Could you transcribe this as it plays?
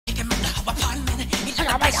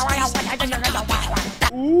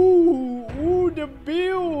Ooh, the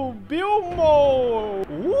Bill mode.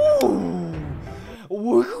 Ooh.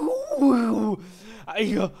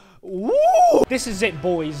 This is it,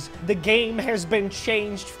 boys. The game has been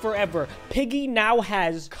changed forever. Piggy now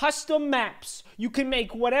has custom maps. You can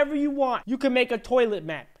make whatever you want. You can make a toilet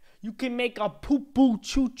map. You can make a poo-poo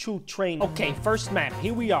choo-choo train. Okay, first map.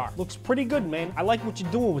 Here we are. Looks pretty good, man. I like what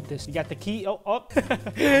you're doing with this. You got the key. Oh. Oh,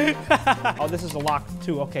 this is a lock,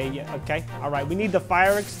 too. Okay, yeah, okay. All right, we need the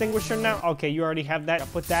fire extinguisher now. Okay, you already have that. I'll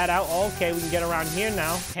put that out. Okay, we can get around here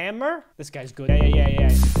now. Hammer. This guy's good.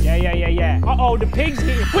 Yeah. Uh-oh, the pig's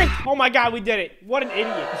here. Quick! Oh, my God, we did it. What an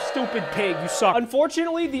idiot. You stupid pig. You suck.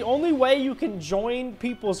 Unfortunately, the only way you can join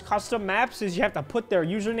people's custom maps is you have to put their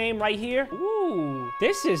username right here. Ooh,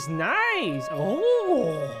 this is nice.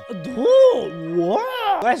 Oh, dude,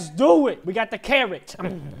 what? Let's do it. We got the carrot.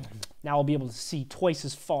 Now I'll be able to see twice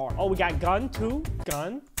as far. Oh, we got gun too.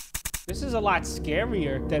 Gun. This is a lot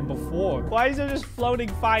scarier than before. Why is there just floating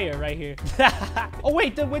fire right here? Oh,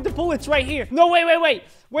 wait, the bullet's right here. No, wait.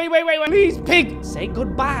 Please, pig, say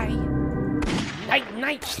goodbye.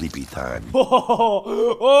 Night. Sleepy time.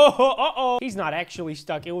 Uh-oh. He's not actually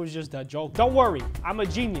stuck. It was just a joke. Don't worry. I'm a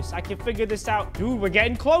genius. I can figure this out. Dude, we're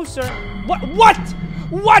getting closer. What?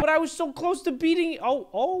 But I was so close to beating...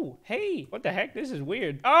 Oh, hey. What the heck? This is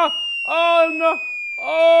weird. Oh, no.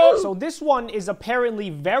 Oh! So this one is apparently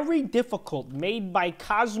very difficult, made by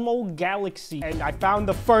Cosmo Galaxy. And I found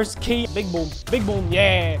the first key. Big boom,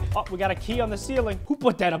 yeah. Oh, we got a key on the ceiling. Who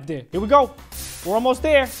put that up there? Here we go. We're almost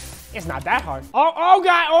there. It's not that hard. Oh,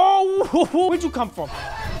 God. Oh, where'd you come from?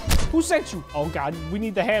 Who sent you? Oh, God, we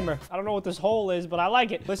need the hammer. I don't know what this hole is, but I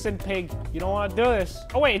like it. Listen, pig, you don't want to do this.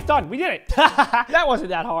 Oh, wait, it's done. We did it. That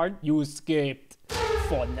wasn't that hard. You escaped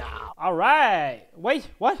for now. All right. Wait,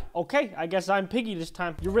 what? Okay, I guess I'm Piggy this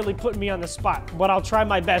time. You're really putting me on the spot, but I'll try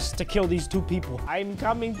my best to kill these two people. I'm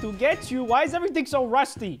coming to get you. Why is everything so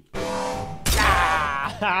rusty?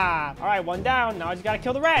 Ah! All right, one down. Now I just got to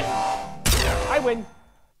kill the rat. I win.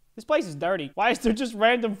 This place is dirty. Why is there just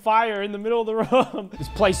random fire in the middle of the room? This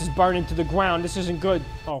place is burning to the ground. This isn't good.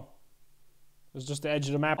 Oh. It's just the edge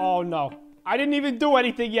of the map. Oh, no. I didn't even do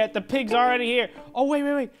anything yet. The pig's already here. Oh,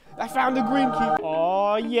 wait. I found the green key.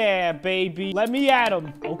 Oh, yeah, baby. Let me at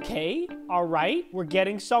him. Okay. All right. We're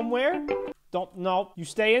getting somewhere. No. You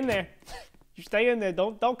stay in there. You stay in there.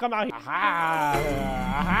 Don't come out here. Aha.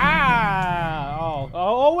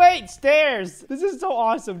 Oh, wait. Stairs. This is so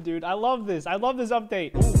awesome, dude. I love this. I love this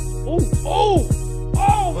update. Oh!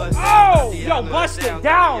 Yo, bust it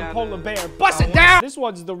down, polar bear. Bust it down! This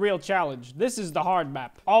one's the real challenge. This is the hard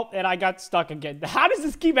map. Oh, and I got stuck again. How does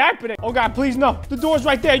this keep happening? Oh, God, please, no. The door's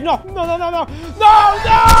right there. No.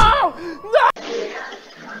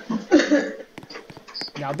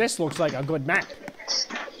 Now, this looks like a good map.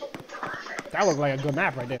 That looked like a good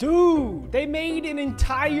map right there. Dude, they made an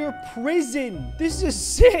entire prison. This is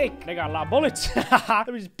sick. They got a lot of bullets. Let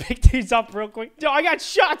me just pick these up real quick. Yo, I got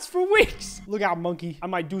shots for weeks. Look out, monkey. I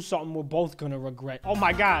might do something we're both gonna regret. Oh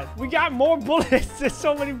my God, we got more bullets. There's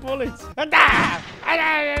so many bullets. I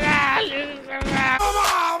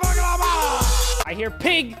hear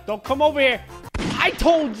pig. Don't come over here. I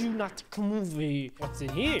told you not to come over here. What's in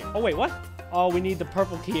here? Oh, wait, what? Oh, we need the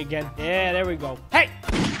purple key again. Yeah, there we go. Hey!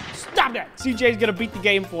 Stop that! CJ's gonna beat the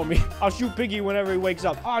game for me. I'll shoot Piggy whenever he wakes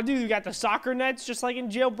up. Oh, dude, you got the soccer nets just like in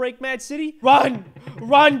Jailbreak Mad City? Run!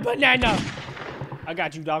 Run, banana! I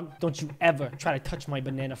got you, dog. Don't you ever try to touch my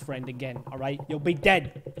banana friend again, all right? You'll be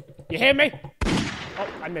dead. You hear me? Oh,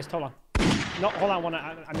 I missed. Hold on. No, hold on.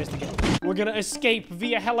 I missed again. We're gonna escape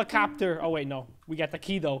via helicopter. Oh, wait, no. We got the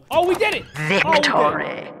key, though. Oh, we did it!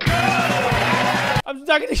 Victory! I'm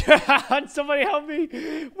stuck in the ground. Somebody help me.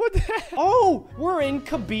 What the heck? Oh, we're in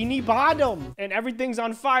Kabini Bottom. And everything's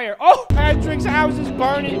on fire. Oh, Patrick's house is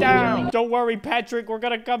burning down. Don't worry, Patrick. We're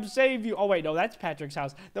gonna come save you. Oh, wait. No, that's Patrick's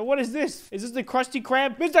house. Then what is this? Is this the Krusty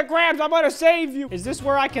Krab? Mr. Krabs, I'm gonna save you. Is this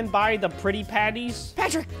where I can buy the pretty patties?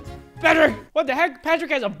 Patrick! What the heck? Patrick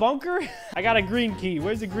has a bunker? I got a green key.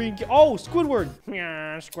 Where's the green key? Oh, Squidward.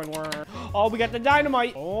 Yeah, Squidward. Oh, we got the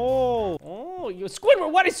dynamite. Oh,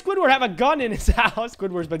 Squidward. Why does Squidward have a gun in his house?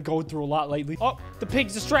 Squidward's been going through a lot lately. Oh, the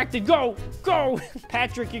pig's distracted. Go.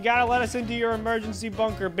 Patrick, you gotta let us into your emergency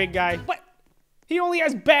bunker, big guy. What? He only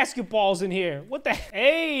has basketballs in here. What the?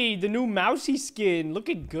 Hey, the new mousy skin.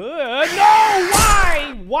 Looking good. No,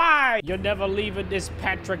 why? You're never leaving this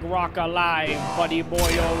Patrick Rock alive, buddy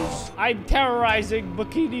boyos. I'm terrorizing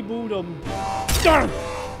Bikini Boodum.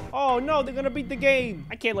 Oh, no, they're gonna beat the game.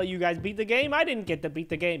 I can't let you guys beat the game. I didn't get to beat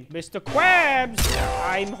the game. Mr. Krabs,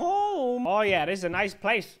 I'm home. boom. Oh yeah, this is a nice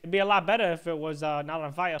place. It'd be a lot better if it was not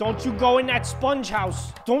on fire. Don't you go in that sponge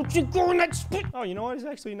house. Don't you go in that sponge. Oh, you know what? It's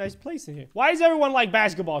actually a nice place in here. Why does everyone like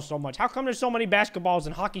basketball so much? How come there's so many basketballs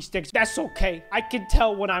and hockey sticks? That's okay. I can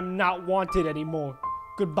tell when I'm not wanted anymore.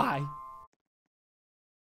 Goodbye.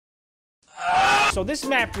 So this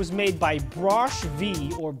map was made by Brosh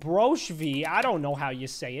V or Brosh V. I don't know how you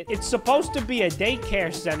say it. It's supposed to be a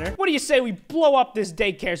daycare center. What do you say we blow up this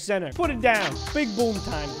daycare center? Put it down. Big boom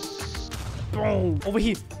time. Boom. Over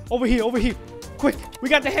here. Over here. Over here. Quick. We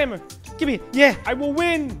got the hammer. Give me it. Yeah. I will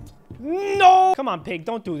win. No. Come on, pig.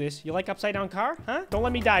 Don't do this. You like upside down car? Huh? Don't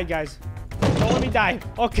let me die, guys. Don't let me die.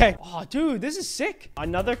 Okay. Oh, dude, this is sick.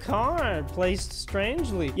 Another car placed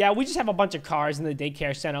strangely. Yeah, we just have a bunch of cars in the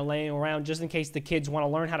daycare center laying around just in case the kids want to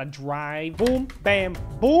learn how to drive. Boom, bam,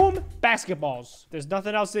 boom. Basketballs. There's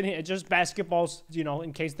nothing else in here. Just basketballs, you know,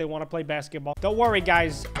 in case they want to play basketball. Don't worry,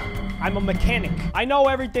 guys. I'm a mechanic. I know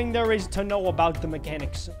everything there is to know about the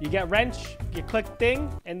mechanics. You get wrench, you click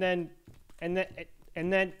thing, and then click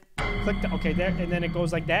the, okay, there, and then it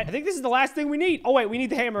goes like that. I think this is the last thing we need. Oh, wait, we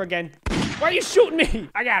need the hammer again. Why are you shooting me?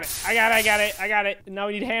 I got it. I got it. Now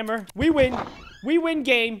we need hammer. We win. We win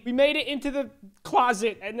game. We made it into the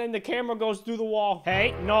closet, and then the camera goes through the wall.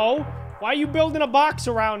 Hey, no. Why are you building a box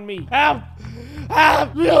around me? Help!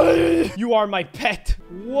 Help! You are my pet.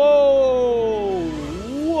 Whoa.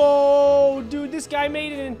 Whoa, dude, this guy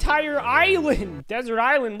made an entire island. Desert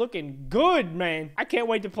island looking good, man. I can't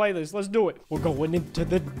wait to play this. Let's do it. We're going into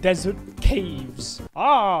the desert caves.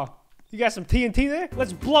 Ah. You got some TNT there?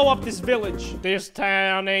 Let's blow up this village. This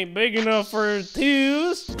town ain't big enough for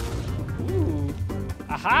twos. Ooh.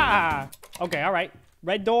 Aha. Okay, all right.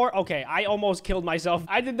 Red door. Okay, I almost killed myself.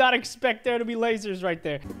 I did not expect there to be lasers right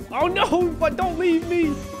there. Oh, no, but don't leave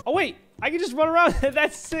me. Oh, wait. I can just run around.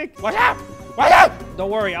 That's sick. Watch out. Watch out.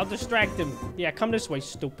 Don't worry. I'll distract him. Yeah, come this way,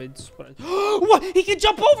 stupids. What? He can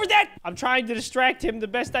jump over that. I'm trying to distract him the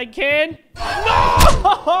best I can.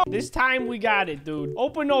 No! This time we got it, dude.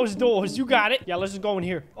 Open those doors. You got it. Yeah, let's just go in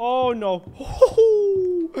here. Oh, no.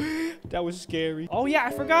 That was scary. Oh, yeah,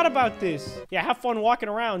 I forgot about this. Yeah, have fun walking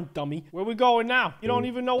around, dummy. Where we going now? You don't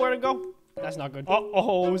even know where to go? That's not good.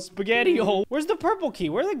 Uh-oh, spaghetti-o. Where's the purple key?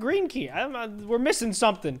 Where's the green key? We're missing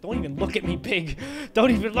something. Don't even look at me, pig.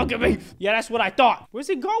 Don't even look at me. Yeah, that's what I thought. Where's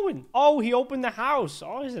he going? Oh, he opened the house.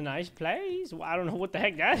 Oh, it's a nice place. Well, I don't know what the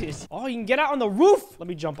heck that is. Oh, you can get out on the roof. Let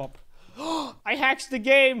me jump up. I hacked the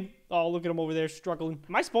game. Oh, look at him over there struggling.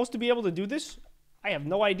 Am I supposed to be able to do this? I have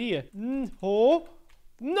no idea. Oh.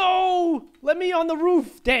 No! Let me on the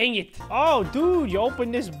roof. Dang it. Oh, dude, you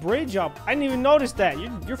opened this bridge up. I didn't even notice that.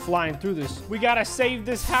 You're flying through this. We gotta save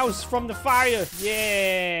this house from the fire.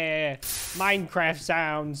 Yeah. Minecraft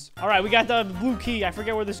sounds. All right, we got the blue key. I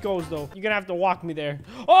forget where this goes, though. You're gonna have to walk me there.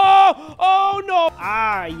 Oh! Oh, no!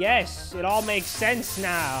 Ah, yes. It all makes sense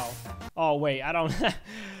now. Oh, wait. I don't...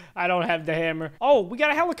 I don't have the hammer. Oh, we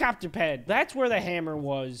got a helicopter pad. That's where the hammer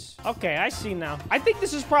was. Okay, I see now. I think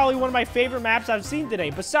this is probably one of my favorite maps I've seen today,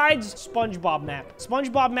 besides SpongeBob map.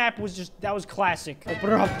 SpongeBob map was just, that was classic. Open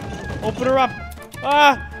her up. Open her up.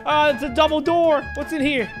 It's a double door. What's in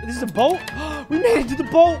here? This is a boat? We made it to the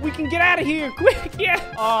boat. We can get out of here. Quick,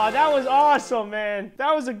 yeah. Oh, that was awesome, man.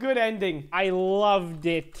 That was a good ending. I loved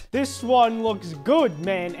it. This one looks good,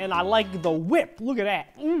 man, and I like the whip. Look at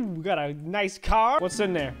that. Ooh, we got a nice car. What's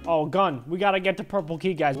in there? Oh, gun. We gotta get the purple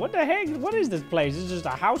key, guys. What the heck? What is this place? Is this just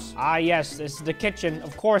a house? Ah, yes. This is the kitchen.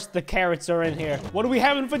 Of course, the carrots are in here. What are we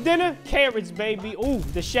having for dinner? Carrots, baby. Ooh,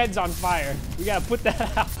 the shed's on fire. We gotta put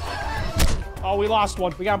that out. Oh, we lost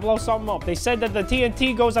one. We gotta blow something up. They said that the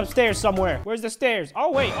TNT goes upstairs somewhere. Where's the stairs?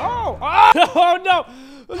 Oh, wait. Oh, oh no.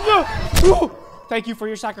 No. Ooh. Thank you for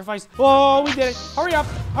your sacrifice. Oh, we did it. Hurry up.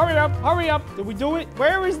 Hurry up. Hurry up. Did we do it?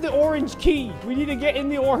 Where is the orange key? We need to get in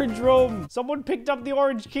the orange room. Someone picked up the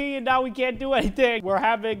orange key and now we can't do anything. We're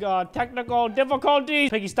having technical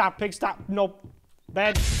difficulties. Piggy, stop. Pig, stop. Nope.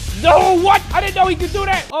 Bad. No, what? I didn't know he could do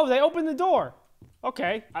that. Oh, they opened the door.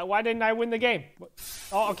 Okay, why didn't I win the game?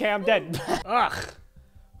 Oh, okay, I'm dead. Ugh,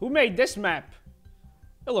 who made this map?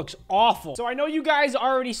 It looks awful. So I know you guys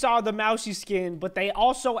already saw the mousy skin, but they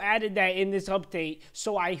also added that in this update,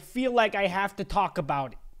 so I feel like I have to talk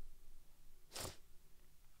about it.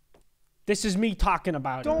 This is me talking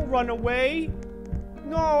about it. Don't run away.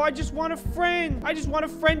 No, I just want a friend. I just want a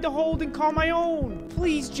friend to hold and call my own.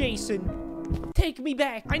 Please, Jason, take me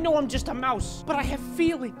back. I know I'm just a mouse, but I have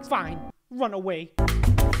feelings. Fine. Run away.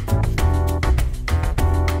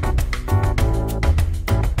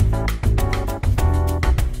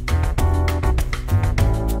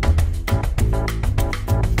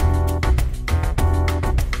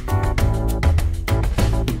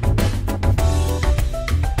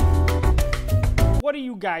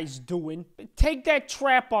 guys doing? Take that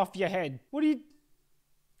trap off your head. What are you...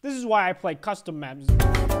 This is why I play custom maps.